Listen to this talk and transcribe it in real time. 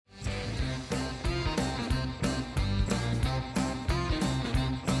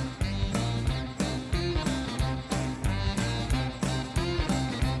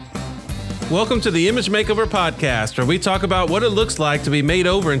Welcome to the Image Makeover Podcast, where we talk about what it looks like to be made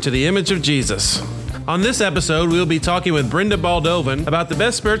over into the image of Jesus. On this episode, we'll be talking with Brenda Baldovan about the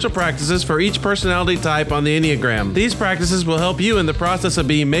best spiritual practices for each personality type on the Enneagram. These practices will help you in the process of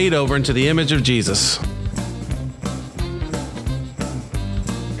being made over into the image of Jesus.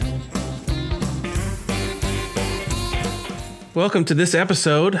 Welcome to this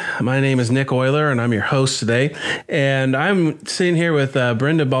episode. My name is Nick Euler, and I'm your host today. And I'm sitting here with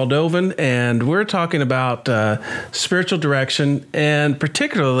Brenda Baldovan, and we're talking about spiritual direction, and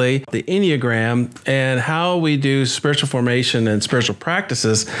particularly the Enneagram, and how we do spiritual formation and spiritual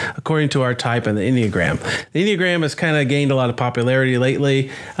practices according to our type in the Enneagram. The Enneagram has kind of gained a lot of popularity lately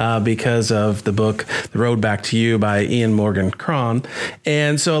because of the book, The Road Back to You by Ian Morgan Cron.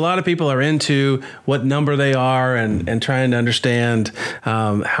 And so a lot of people are into what number they are and trying to understand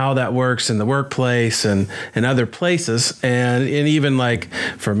how that works in the workplace and other places, and even like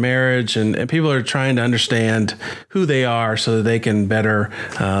for marriage, and people are trying to understand who they are so that they can better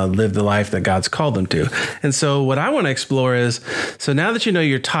live the life that God's called them to. And so what I want to explore is, so now that you know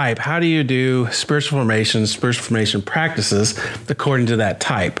your type, how do you do spiritual formation practices according to that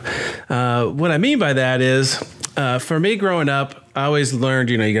type? What I mean by that is, for me growing up, I always learned,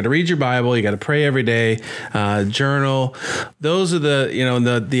 you got to read your Bible, you got to pray every day, journal. Those are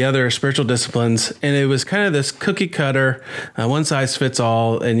the other spiritual disciplines. And it was kind of this cookie cutter, one size fits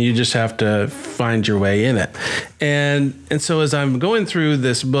all, and you just have to find your way in it. And so as I'm going through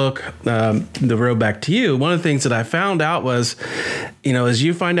this book, The Road Back to You, one of the things that I found out was, as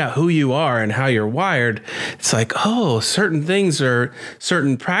you find out who you are and how you're wired, it's like,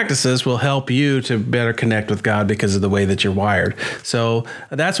 certain practices will help you to better connect with God because of the way that you're wired. So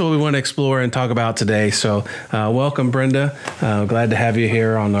that's what we want to explore and talk about today. So welcome, Brenda. Glad to have you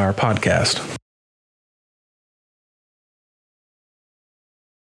here on our podcast.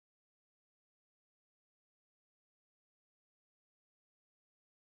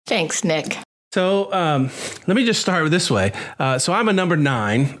 Thanks, Nick. So let me just start with this way. So I'm a number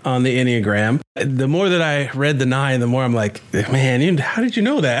 9 on the Enneagram. The more that I read the 9, the more I'm like, man, how did you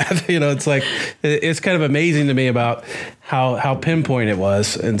know that? It's like, it's kind of amazing to me about how pinpoint it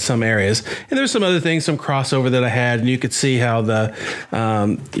was in some areas. And there's some other things, some crossover that I had, and you could see how the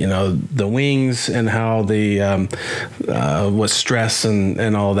wings and how the what stress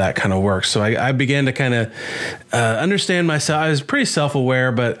and all that kind of works. So I began to kind of understand myself. I was pretty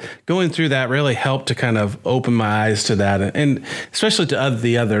self-aware, but going through that really helped to kind of open my eyes to that, and especially to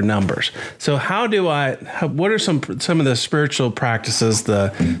the other numbers. So what are some of the spiritual practices,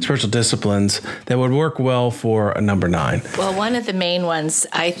 the spiritual disciplines that would work well for a number 9? Well, one of the main ones,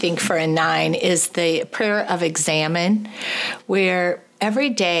 I think, for a 9 is the prayer of examine, where every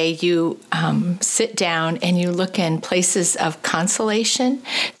day you sit down and you look in places of consolation,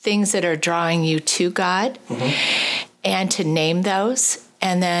 things that are drawing you to God, and to name those,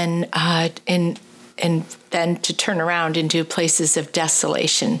 and then and then to turn around and do places of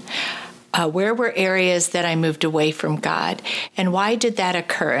desolation. Where were areas that I moved away from God? And why did that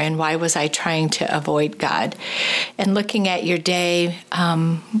occur? And why was I trying to avoid God? And looking at your day,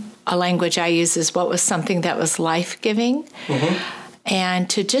 a language I use is what was something that was life-giving. And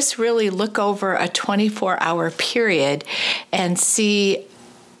to just really look over a 24-hour period and see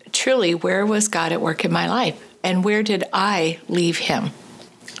truly where was God at work in my life? And where did I leave him?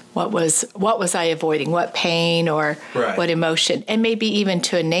 What was I avoiding? What pain or what emotion? And maybe even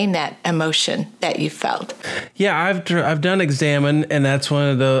to name that emotion that you felt. Yeah, I've done Examine, and that's one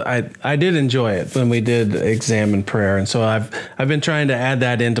of the I did enjoy it when we did Examine prayer, and so I've been trying to add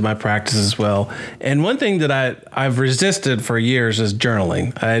that into my practice as well. And one thing that I've resisted for years is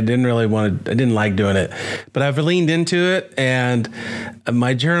journaling. I didn't like doing it, but I've leaned into it, and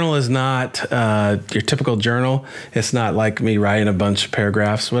my journal is not your typical journal. It's not like me writing a bunch of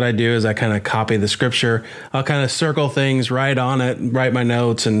paragraphs. What I do is I kind of copy the scripture. I'll kind of circle things, write on it, write my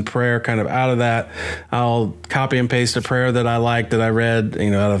notes and prayer kind of out of that. I'll copy and paste a prayer that I like, that I read,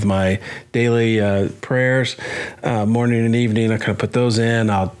 out of my daily prayers, morning and evening. I kind of put those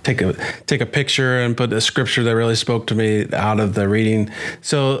in. I'll take a picture and put a scripture that really spoke to me out of the reading.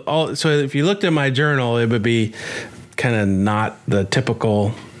 So if you looked at my journal, it would be kind of not the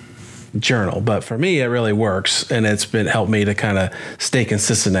typical journal, but for me it really works, and it's helped me to kind of stay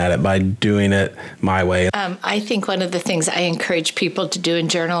consistent at it by doing it my way. I think one of the things I encourage people to do in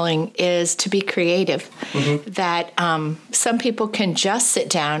journaling is to be creative. That some people can just sit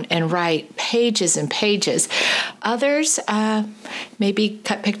down and write pages and pages. Others maybe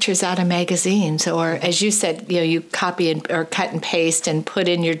cut pictures out of magazines, or as you said, you copy or cut and paste and put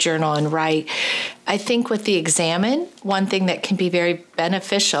in your journal and write. I think with the Examine, one thing that can be very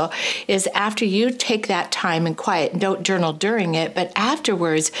beneficial is after you take that time and quiet, and don't journal during it, but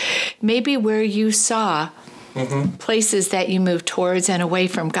afterwards, maybe where you saw places that you move towards and away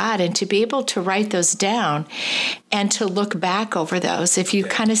from God, and to be able to write those down and to look back over those if you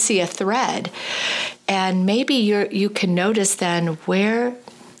kind of see a thread. And maybe you can notice then where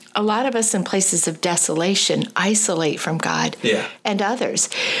a lot of us in places of desolation isolate from God and others.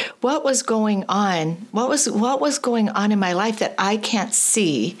 What was going on? What was going on in my life that I can't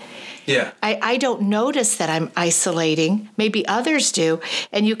see? Yeah. I don't notice that I'm isolating. Maybe others do.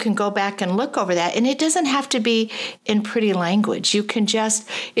 And you can go back and look over that. And it doesn't have to be in pretty language. You can just,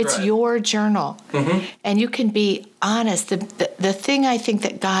 it's your journal. And you can be honest. The thing I think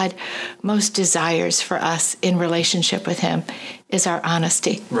that God most desires for us in relationship with him is our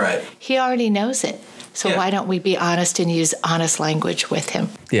honesty. Right. He already knows it. So why don't we be honest and use honest language with him?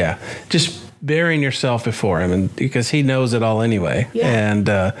 Yeah. Just bearing yourself before him, and because he knows it all anyway. And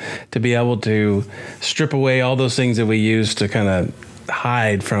to be able to strip away all those things that we use to kind of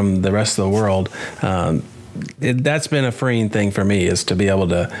hide from the rest of the world, that's been a freeing thing for me, is to be able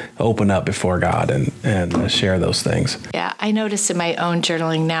to open up before God and share those things. Yeah, I notice in my own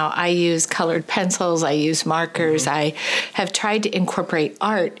journaling now, I use colored pencils, I use markers, I have tried to incorporate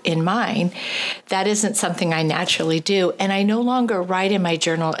art in mine. That isn't something I naturally do, and I no longer write in my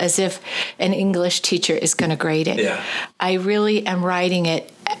journal as if an English teacher is going to grade it. Yeah. I really am writing it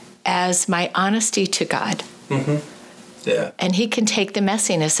as my honesty to God. Yeah. And he can take the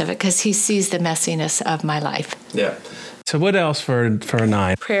messiness of it because he sees the messiness of my life. Yeah. So what else for a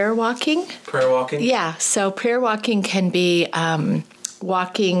 9? Prayer walking. Prayer walking? Yeah. So prayer walking can be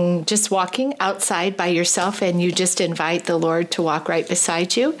walking outside by yourself, and you just invite the Lord to walk right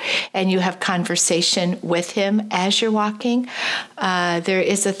beside you, and you have conversation with him as you're walking. There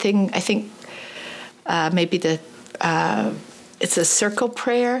is a thing, I think maybe it's a circle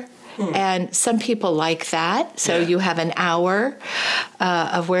prayer. And some people like that. So you have an hour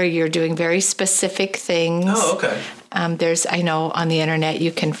of where you're doing very specific things. Oh, okay. I know on the internet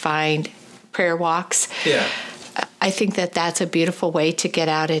you can find prayer walks. Yeah. I think that that's a beautiful way to get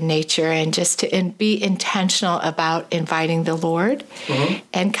out in nature and just to be intentional about inviting the Lord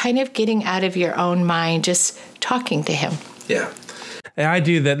and kind of getting out of your own mind, just talking to him. Yeah. I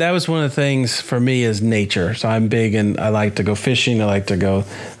do that. That was one of the things for me is nature. So I'm big, and I like to go fishing. I like to go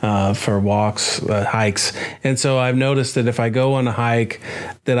for walks, hikes. And so I've noticed that if I go on a hike,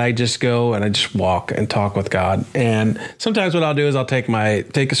 that I just go and I just walk and talk with God. And sometimes what I'll do is I'll take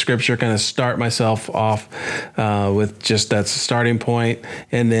a scripture, kind of start myself off with just that's a starting point,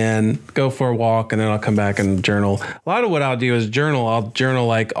 and then go for a walk, and then I'll come back and journal. A lot of what I'll do is journal. I'll journal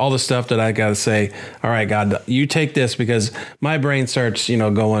like all the stuff that I got to say. All right, God, you take this, because my brain starts,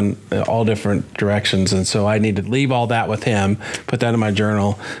 going all different directions. And so I need to leave all that with him, put that in my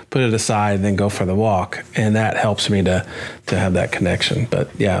journal, put it aside, and then go for the walk. And that helps me to have that connection. But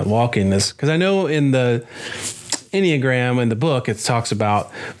yeah, walking is, because I know in the Enneagram, in the book, it talks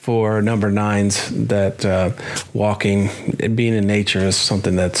about for number 9s that walking and being in nature is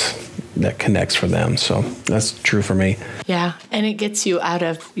something that connects for them. So that's true for me. Yeah, and it gets you out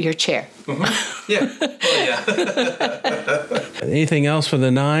of your chair. Yeah. Oh, yeah. Anything else for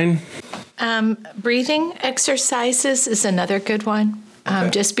the 9? Breathing exercises is another good one.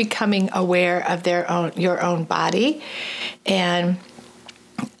 Just becoming aware of your own body. And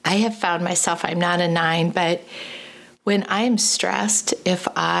I have found myself, I'm not a 9, but when I am stressed, if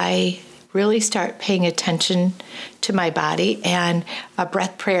I really start paying attention to my body, and a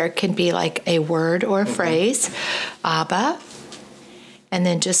breath prayer can be like a word or a phrase, Abba, and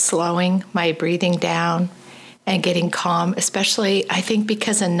then just slowing my breathing down and getting calm, especially I think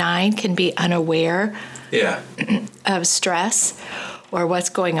because a 9 can be unaware of stress or what's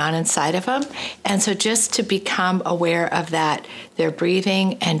going on inside of them. And so just to become aware of that, their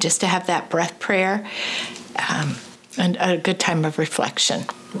breathing, and just to have that breath prayer, and a good time of reflection.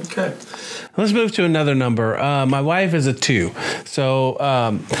 Okay. Let's move to another number. My wife is a 2. So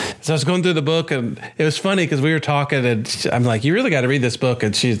I was going through the book, and it was funny because we were talking, and I'm like, you really got to read this book.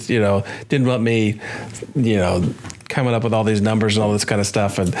 And she's, didn't want me, coming up with all these numbers and all this kind of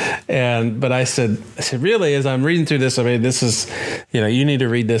stuff. But I said, really, as I'm reading through this, I mean, this is, you need to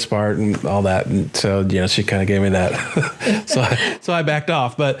read this part and all that. And so, she kind of gave me that. so I backed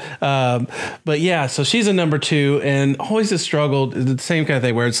off. But yeah, so she's a number 2, and always has struggled, the same kind of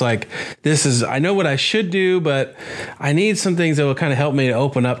thing where it's like, I know what I should do, but I need some things that will kind of help me to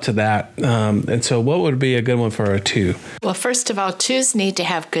open up to that. And so what would be a good one for a 2? Well, first of all, 2s need to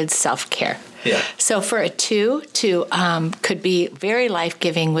have good self-care. Yeah. So for a 2 to could be very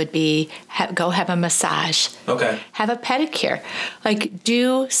life-giving would be go have a massage. Okay. Have a pedicure. Like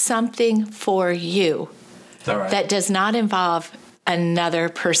do something for you All right. that does not involve another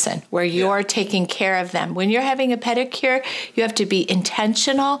person, where you're taking care of them. When you're having a pedicure, you have to be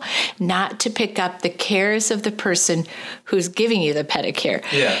intentional not to pick up the cares of the person who's giving you the pedicure.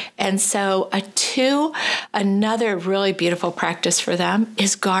 Yeah. And so another really beautiful practice for them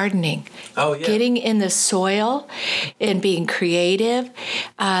is gardening. Oh, yeah. Getting in the soil and being creative,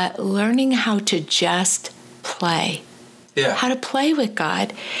 learning how to just play. Yeah. How to play with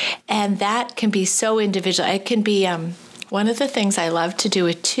God. And that can be so individual. It can be one of the things I love to do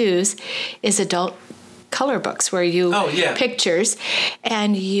with 2s is adult color books where you pictures,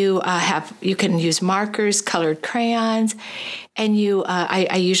 and you can use markers, colored crayons, and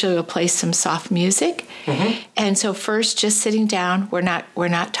I usually will play some soft music. Mm-hmm. And so first, just sitting down, we're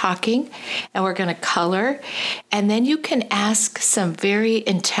not talking, and we're going to color, and then you can ask some very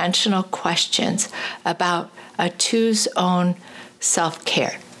intentional questions about a 2's own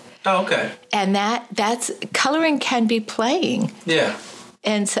self-care. Oh, okay. And that's coloring can be playing. Yeah.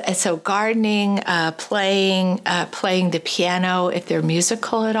 And so gardening, playing the piano, if they're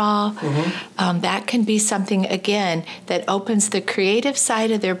musical at all, that can be something, again, that opens the creative side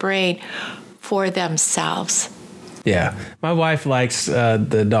of their brain for themselves. Yeah. My wife likes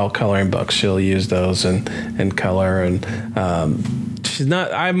the adult coloring books. She'll use those and color. And she's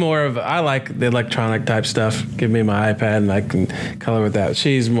not, I like the electronic type stuff. Give me my iPad and I can color with that.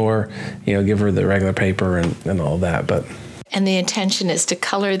 She's more, give her the regular paper and all that. And the intention is to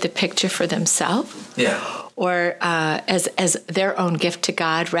color the picture for themselves. Yeah. Or as their own gift to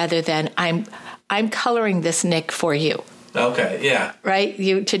God, rather than I'm coloring this, Nick, for you. Okay, yeah. Right?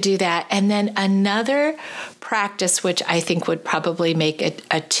 You to do that. And then another practice, which I think would probably make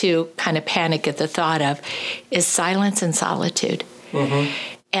a 2 kind of panic at the thought of, is silence and solitude. Mm-hmm.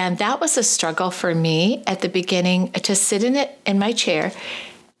 And that was a struggle for me at the beginning, to sit in my chair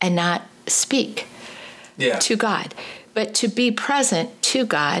and not speak to God, but to be present to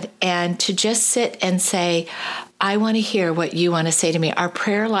God and to just sit and say, I want to hear what you want to say to me. Our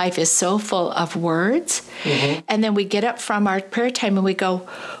prayer life is so full of words. Mm-hmm. And then we get up from our prayer time and we go,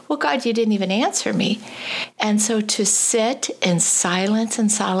 well, God, you didn't even answer me. And so to sit in silence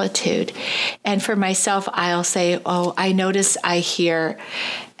and solitude. And for myself, I'll say, I notice I hear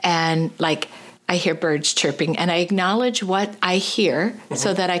birds chirping, and I acknowledge what I hear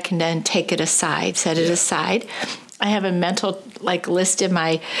so that I can then take it aside, set it aside. I have a mental list in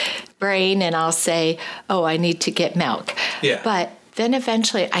my brain, and I'll say, I need to get milk. Yeah. But then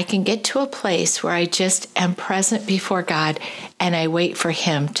eventually I can get to a place where I just am present before God and I wait for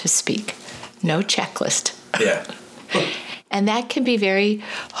him to speak. No checklist. Yeah. And that can be very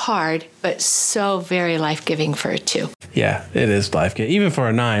hard, but so very life-giving for a 2. Yeah, it is life-giving. Even for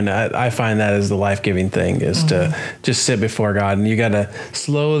a 9, I find that is the life-giving thing, is to just sit before God. And you got to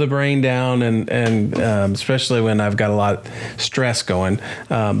slow the brain down, and especially when I've got a lot of stress going.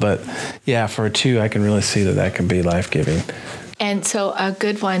 But yeah, for a 2, I can really see that can be life-giving. And so a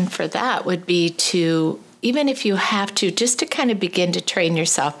good one for that would be to, even if you have to, just to kind of begin to train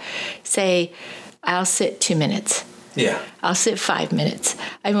yourself, say, I'll sit 2 minutes. Yeah. I'll sit 5 minutes.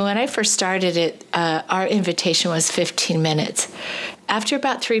 I mean, when I first started it, our invitation was 15 minutes. After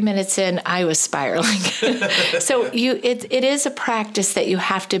about 3 minutes in, I was spiraling. So it is a practice that you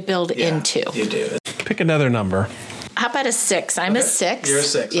have to build into. You do. Pick another number. How about a 6? I'm a 6. You're a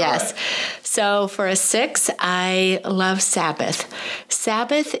 6. Yes. Right. So for a 6, I love Sabbath.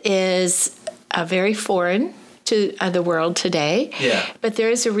 Sabbath is very foreign to the world today. Yeah. But there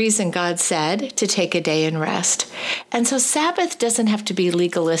is a reason God said to take a day and rest. And so Sabbath doesn't have to be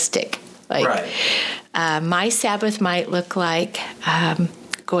legalistic. My Sabbath might look like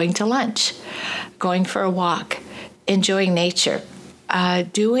going to lunch, going for a walk, enjoying nature,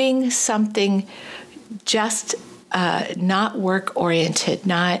 doing something just not work-oriented,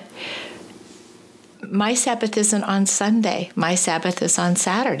 my Sabbath isn't on Sunday. My Sabbath is on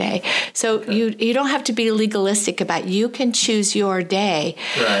Saturday. So you don't have to be legalistic about it. You can choose your day.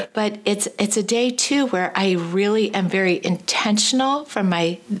 Right. But it's a day too where I really am very intentional from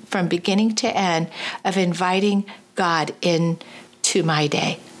beginning to end of inviting God into my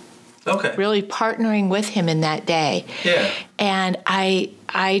day. Okay. Really partnering with him in that day. Yeah. And I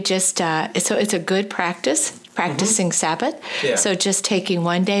just so it's a good practicing Sabbath. Yeah. So just taking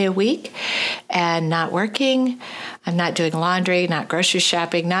one day a week and not working. I'm not doing laundry, not grocery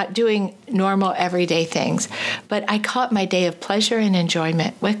shopping, not doing normal everyday things. But I call it my day of pleasure and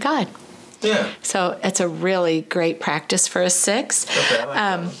enjoyment with God. Yeah. So it's a really great practice for a 6. Okay, I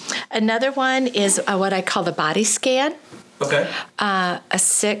like that. Another one is what I call the body scan. Okay. A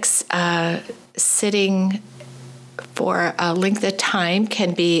 6 sitting for a length of time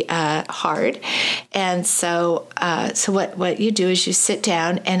can be hard. And so what you do is you sit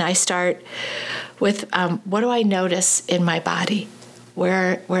down, and I start with what do I notice in my body?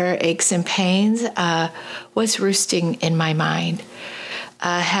 Where are aches and pains? What's roosting in my mind?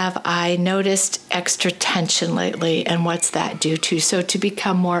 Have I noticed extra tension lately, and what's that due to? So to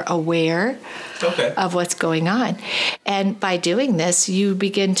become more aware of what's going on. And by doing this, you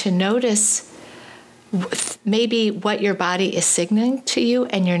begin to notice maybe what your body is signaling to you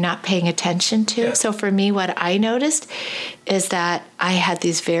and you're not paying attention to. Yeah. So for me, what I noticed is that I had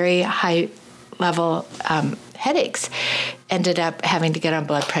these very high level headaches, ended up having to get on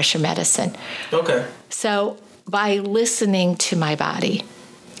blood pressure medicine. Okay. So by listening to my body.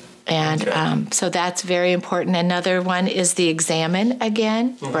 And so that's very important. Another one is the examine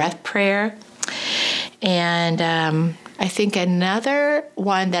again, breath prayer. And I think another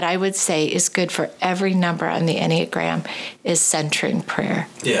one that I would say is good for every number on the Enneagram is centering prayer.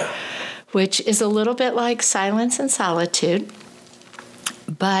 Yeah. Which is a little bit like silence and solitude.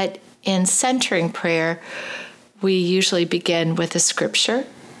 But in centering prayer, we usually begin with a scripture.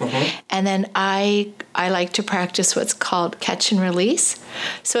 And then I like to practice what's called catch and release.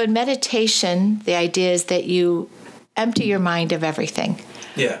 So in meditation, the idea is that you empty your mind of everything.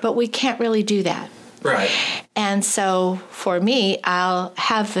 Yeah. But we can't really do that. Right. And so for me, I'll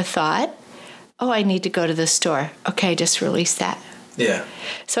have the thought, oh, I need to go to the store. Okay, just release that. Yeah.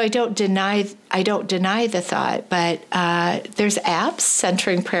 So I don't deny the thought, but there's apps,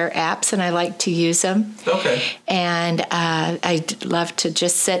 centering prayer apps, and I like to use them. Okay. And I love to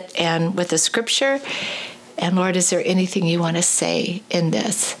just sit and with a scripture, and Lord, is there anything you want to say in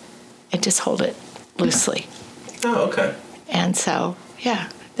this? And just hold it loosely. Oh, okay. And so, yeah,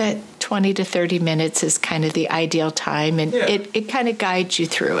 that 20 to 30 minutes is kind of the ideal time, and it kind of guides you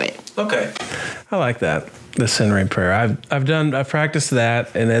through it. Okay. I like that. The centering prayer. I've practiced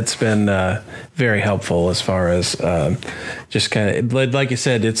that, and it's been very helpful as far as just kind of like you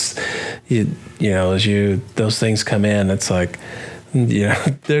said. It's you know as those things come in, it's like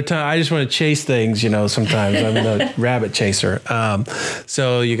I just want to chase things. Sometimes I'm the rabbit chaser.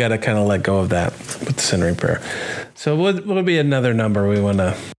 So you got to kind of let go of that with the centering prayer. So what would be another number we want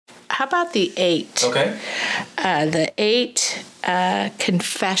to? How about the 8? Okay. The 8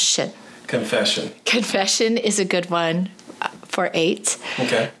 confession. Confession is a good one for 8.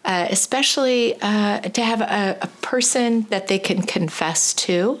 Okay. Especially to have a person that they can confess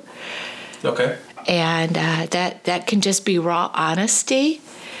to. Okay. And that can just be raw honesty,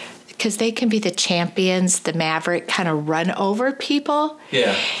 because they can be the champions, the maverick, kind of run over people.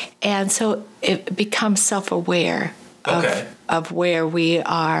 Yeah. And so it becomes self-aware of where we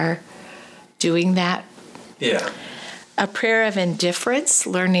are doing that. Yeah. A prayer of indifference,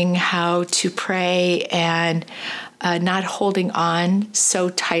 learning how to pray and not holding on so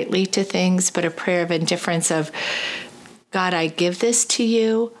tightly to things, but a prayer of indifference of, God, I give this to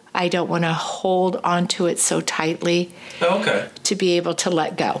you. I don't want to hold on to it so tightly. Okay. To be able to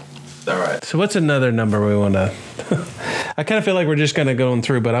let go. All right. So what's another number we want to? I kind of feel like we're just kind of going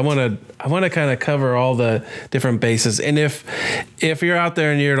through, but I want to kind of cover all the different bases. And if you're out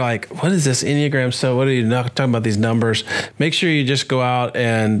there and you're like, what is this Enneagram? So what are you talking about these numbers? Make sure you just go out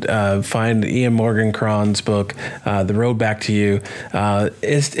and find Ian Morgan-Cron's book, The Road Back to You.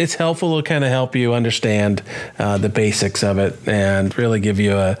 It's helpful to kind of help you understand the basics of it and really give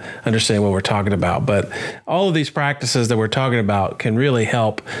you a understanding what we're talking about. But all of these practices that we're talking about can really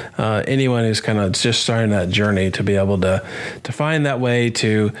help anyone who's kind of just starting that journey to be able to find that way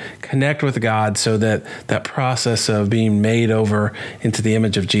to connect with God, so that process of being made over into the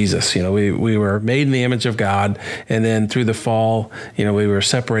image of Jesus. We were made in the image of God, and then through the fall, we were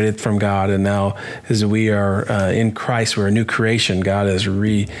separated from God, and now as we are in Christ, we're a new creation. God is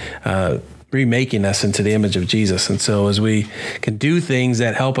remaking us into the image of Jesus. And so as we can do things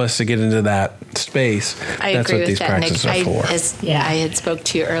that help us to get into that space, that's what these practices are for. I had spoke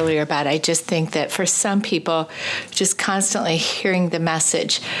to you earlier about, I just think that for some people, just constantly hearing the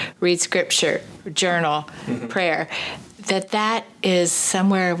message, read scripture, journal, prayer, that is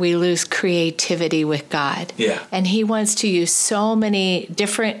somewhere we lose creativity with God. Yeah. And he wants to use so many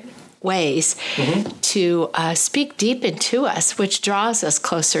different ways to speak deep into us, which draws us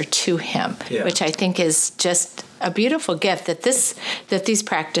closer to him, which I think is just a beautiful gift that these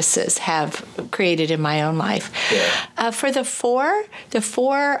practices have created in my own life. For the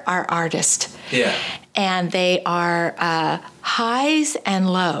 4 are artists. Yeah. and they are highs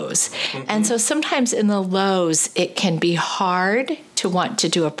and lows. And so sometimes in the lows, it can be hard to want to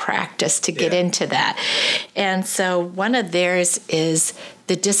do a practice to get into that. And so one of theirs is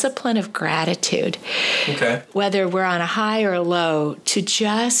the discipline of gratitude. Okay. Whether we're on a high or a low, to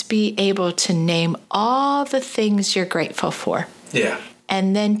just be able to name all the things you're grateful for. Yeah.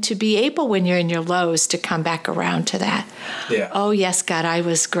 And then to be able, when you're in your lows, to come back around to that. Yeah. Oh, yes, God, I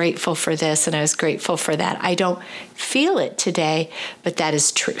was grateful for this and I was grateful for that. I don't feel it today, but that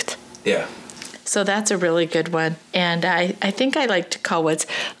is truth. Yeah. So that's a really good one. And I think I like to call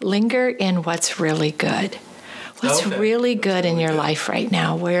linger in what's really good. What's really good in your life right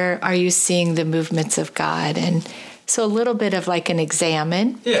now? Where are you seeing the movements of God? And so a little bit of like an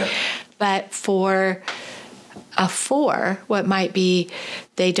examine. Yeah. But for a 4, what might be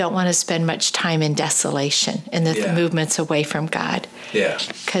they don't want to spend much time in desolation and the movements away from God. Yeah.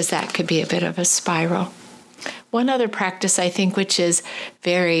 Because that could be a bit of a spiral. One other practice, I think, which is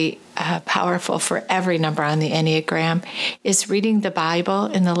very powerful for every number on the Enneagram, is reading the Bible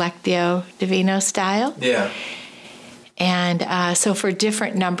in the Lectio Divina style. Yeah. And so for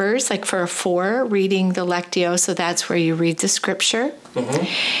different numbers, like for a 4, reading the Lectio, so that's where you read the scripture,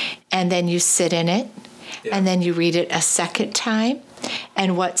 and then you sit in it, and then you read it a second time,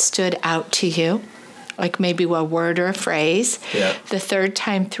 and what stood out to you, like maybe a word or a phrase. Yeah. The third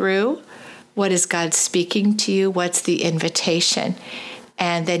time through, what is God speaking to you? What's the invitation?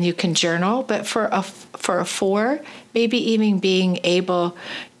 And then you can journal. But for a 4, maybe even being able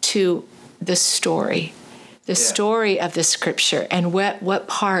to the story of the scripture, and what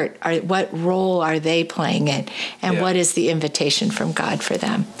role are they playing in, and what is the invitation from God for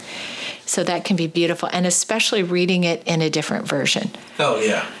them. So that can be beautiful, and especially reading it in a different version. Oh,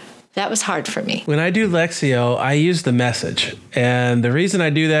 yeah. That was hard for me. When I do Lectio, I use the Message. And the reason I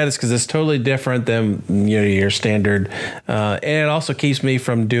do that is because it's totally different than your standard. And it also keeps me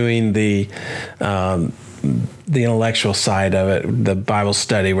from doing the intellectual side of it, the Bible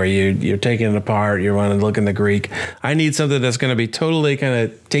study where you're taking it apart, you want to look in the Greek. I need something that's going to be totally kind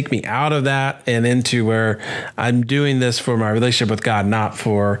of take me out of that and into where I'm doing this for my relationship with God, not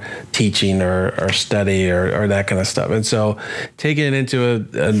for teaching or study or that kind of stuff. And so taking it into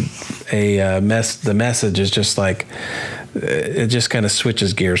the Message is just like, it just kind of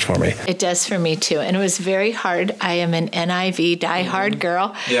switches gears for me. It does for me too. And it was very hard. I am an NIV diehard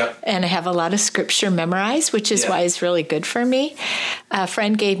girl. Yeah. And I have a lot of scripture memorized, which is why it's really good for me. A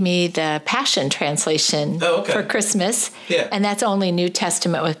friend gave me the Passion Translation for Christmas. Yeah. And that's only New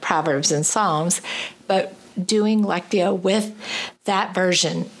Testament with Proverbs and Psalms. But doing Lectio with that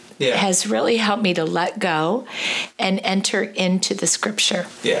version has really helped me to let go and enter into the scripture.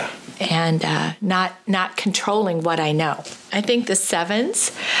 Yeah. And not controlling what I know. I think the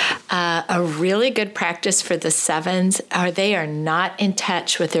 7s, a really good practice for the 7s they are not in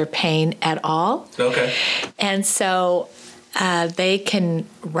touch with their pain at all. Okay. And so they can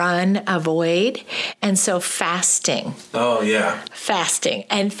run, avoid, and so fasting. Oh, yeah. Fasting.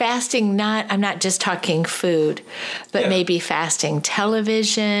 And fasting, I'm not just talking food, but maybe fasting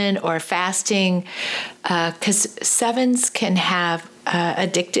television or fasting, because 7s can have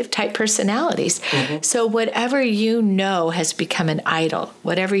addictive type personalities. Mm-hmm. So whatever you know has become an idol,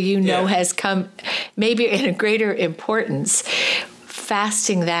 whatever you know has come maybe in a greater importance,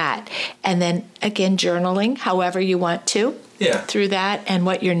 fasting that, and then again journaling however you want to through that and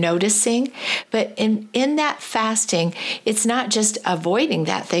what you're noticing. But in that fasting, it's not just avoiding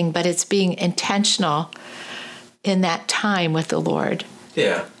that thing, but it's being intentional in that time with the Lord.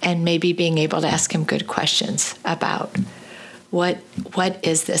 Yeah. And maybe being able to ask him good questions about what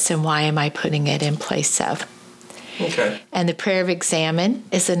is this and why am I putting it in place of? Okay. And the prayer of examine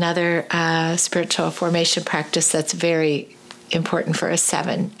is another spiritual formation practice that's very important for a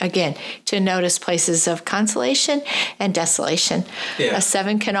 7. Again, to notice places of consolation and desolation. Yeah. A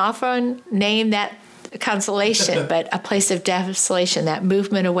 7 can often name that consolation, but a place of desolation, that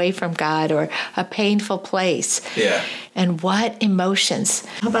movement away from God or a painful place. Yeah. And what emotions?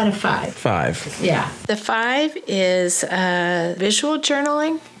 How about a 5? 5. Yeah. The 5 is visual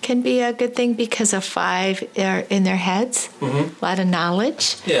journaling can be a good thing because a 5 are in their heads, a lot of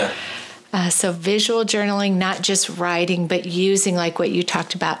knowledge. Yeah. So visual journaling, not just writing, but using like what you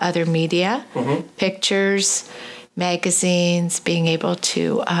talked about, other media, pictures, magazines, being able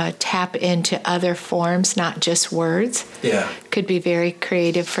to tap into other forms, not just words. Yeah. Could be very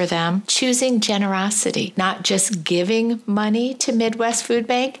creative for them. Choosing generosity, not just giving money to Midwest Food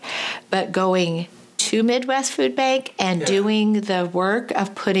Bank, but going to Midwest Food Bank and doing the work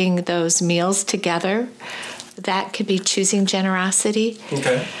of putting those meals together. That could be choosing generosity.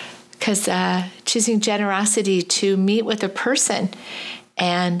 Okay. because choosing generosity to meet with a person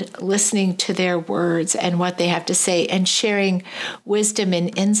and listening to their words and what they have to say and sharing wisdom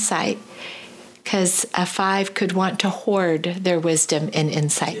and insight, because a 5 could want to hoard their wisdom and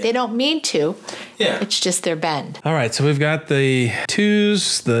insight. Yeah. They don't mean to. Yeah. It's just their bend. All right. So we've got the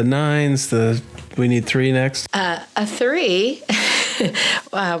 2s, the 9s, we need 3 next. A 3,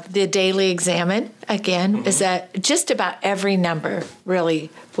 the daily examine, again, is that just about every number really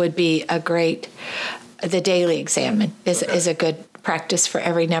would be a great, the daily examine is a good practice for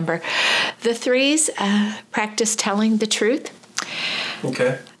every number. The 3s, practice telling the truth.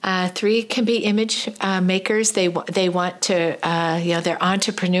 Okay. 3 can be image makers. They want to, they're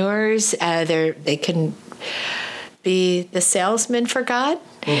entrepreneurs. They can be the salesman for God.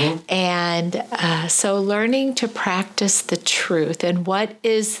 Mm-hmm. And so learning to practice the truth and what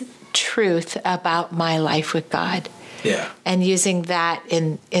is truth about my life with God. Yeah. And using that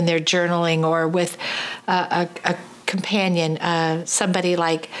in their journaling or with a companion, somebody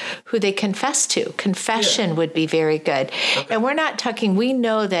like who they confess to. Confession would be very good. Okay. And we're not talking, we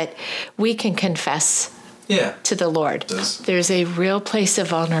know that we can confess to the Lord. There's a real place of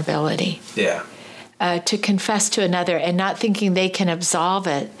vulnerability. Yeah. To confess to another and not thinking they can absolve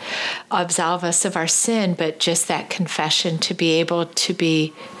us of our sin, but just that confession to be able to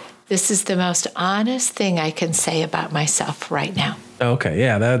be, this is the most honest thing I can say about myself right now. Okay.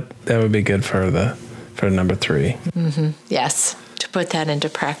 Yeah. That would be good for number 3. Mm-hmm. Yes, to put that into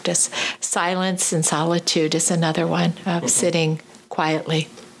practice. Silence and solitude is another one of sitting quietly.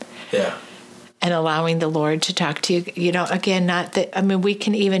 Yeah. And allowing the Lord to talk to you. Again, we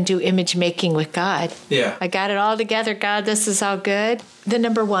can even do image making with God. Yeah. I got it all together, God, this is all good. The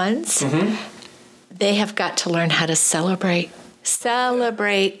number 1s, they have got to learn how to celebrate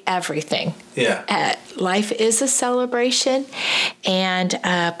everything. Yeah. Life is a celebration, and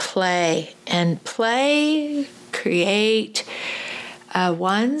play, create.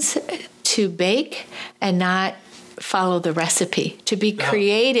 1s to bake and not follow the recipe, to be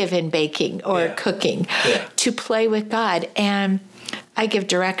creative in baking or cooking, to play with God. And I give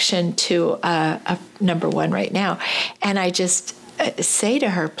direction to a number 1 right now, and I just say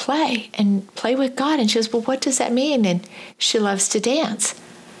to her, play with God. And she goes, well, what does that mean? And she loves to dance.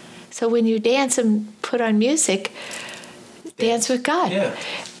 So when you dance and put on music, dance with God. Yeah.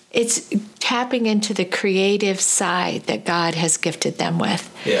 It's tapping into the creative side that God has gifted them with.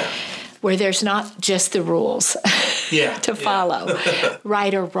 Yeah. Where there's not just the rules to follow,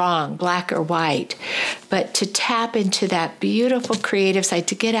 right or wrong, black or white, but to tap into that beautiful creative side,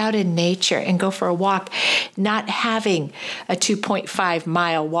 to get out in nature and go for a walk, not having a 2.5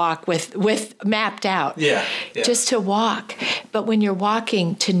 mile walk with mapped out, just to walk. But when you're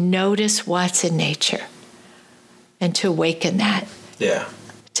walking, to notice what's in nature and to awaken that. Yeah.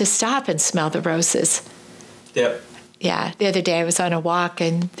 To stop and smell the roses. Yep. Yeah, the other day I was on a walk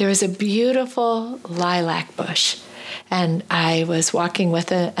and there was a beautiful lilac bush. And I was walking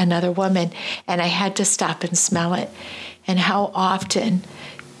with another woman and I had to stop and smell it. And how often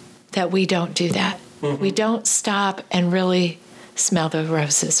that we don't do that. Mm-hmm. We don't stop and really smell the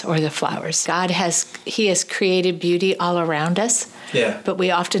roses or the flowers. He has created beauty all around us. Yeah. But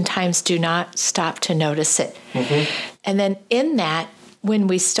we oftentimes do not stop to notice it. Mm-hmm. And then in that, when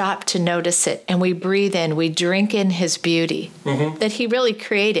we stop to notice it and we breathe in, we drink in his beauty that he really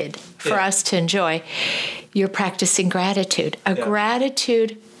created for us to enjoy, you're practicing gratitude,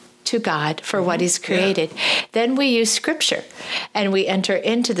 gratitude to God for what he's created. Yeah. Then we use scripture and we enter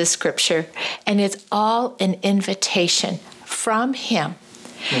into the scripture, and it's all an invitation from him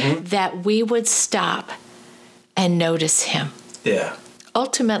that we would stop and notice him. Yeah.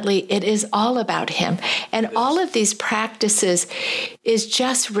 Ultimately, it is all about him. And all of these practices is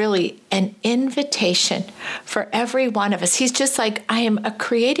just really an invitation for every one of us. He's just like, I am a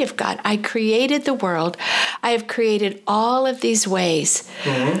creative God. I created the world. I have created all of these ways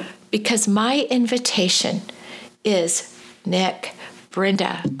because my invitation is, Nick,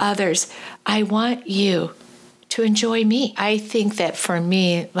 Brenda, others, I want you to enjoy me. I think that for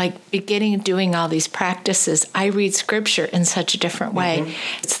me, like beginning doing all these practices, I read scripture in such a different way.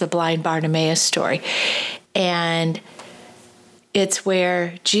 It's the blind Bartimaeus story. And it's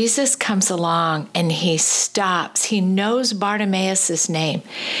where Jesus comes along and he stops. He knows Bartimaeus' name.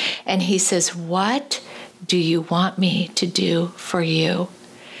 And he says, what do you want me to do for you?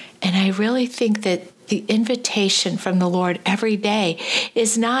 And I really think that the invitation from the Lord every day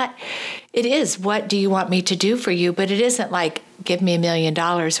is not, it is, what do you want me to do for you? But it isn't like, give me $1 million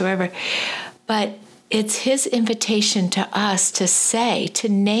or whatever. But it's his invitation to us to say, to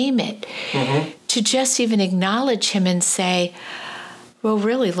name it, to just even acknowledge him and say, well,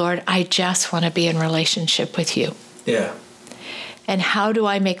 really, Lord, I just want to be in relationship with you. Yeah. And how do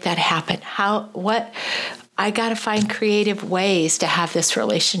I make that happen? I got to find creative ways to have this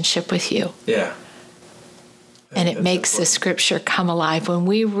relationship with you. Yeah. And it makes the scripture come alive when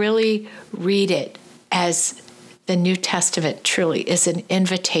we really read it as the New Testament truly is an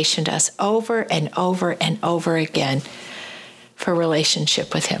invitation to us over and over and over again for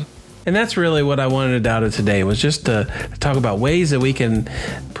relationship with him. And that's really what I wanted out of today, was just to talk about ways that we can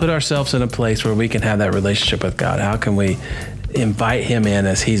put ourselves in a place where we can have that relationship with God. How can we invite him in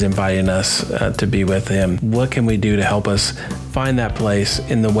as he's inviting us to be with him? What can we do to help us find that place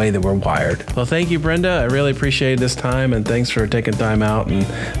in the way that we're wired? Well, thank you, Brenda. I really appreciate this time, and thanks for taking time out,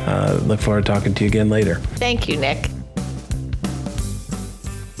 and look forward to talking to you again later. Thank you, Nick.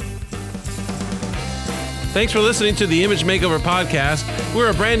 Thanks for listening to the Image Makeover Podcast. We're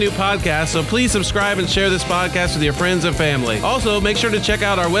a brand new podcast, so please subscribe and share this podcast with your friends and family. Also, make sure to check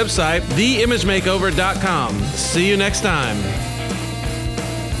out our website, theimagemakeover.com. See you next time.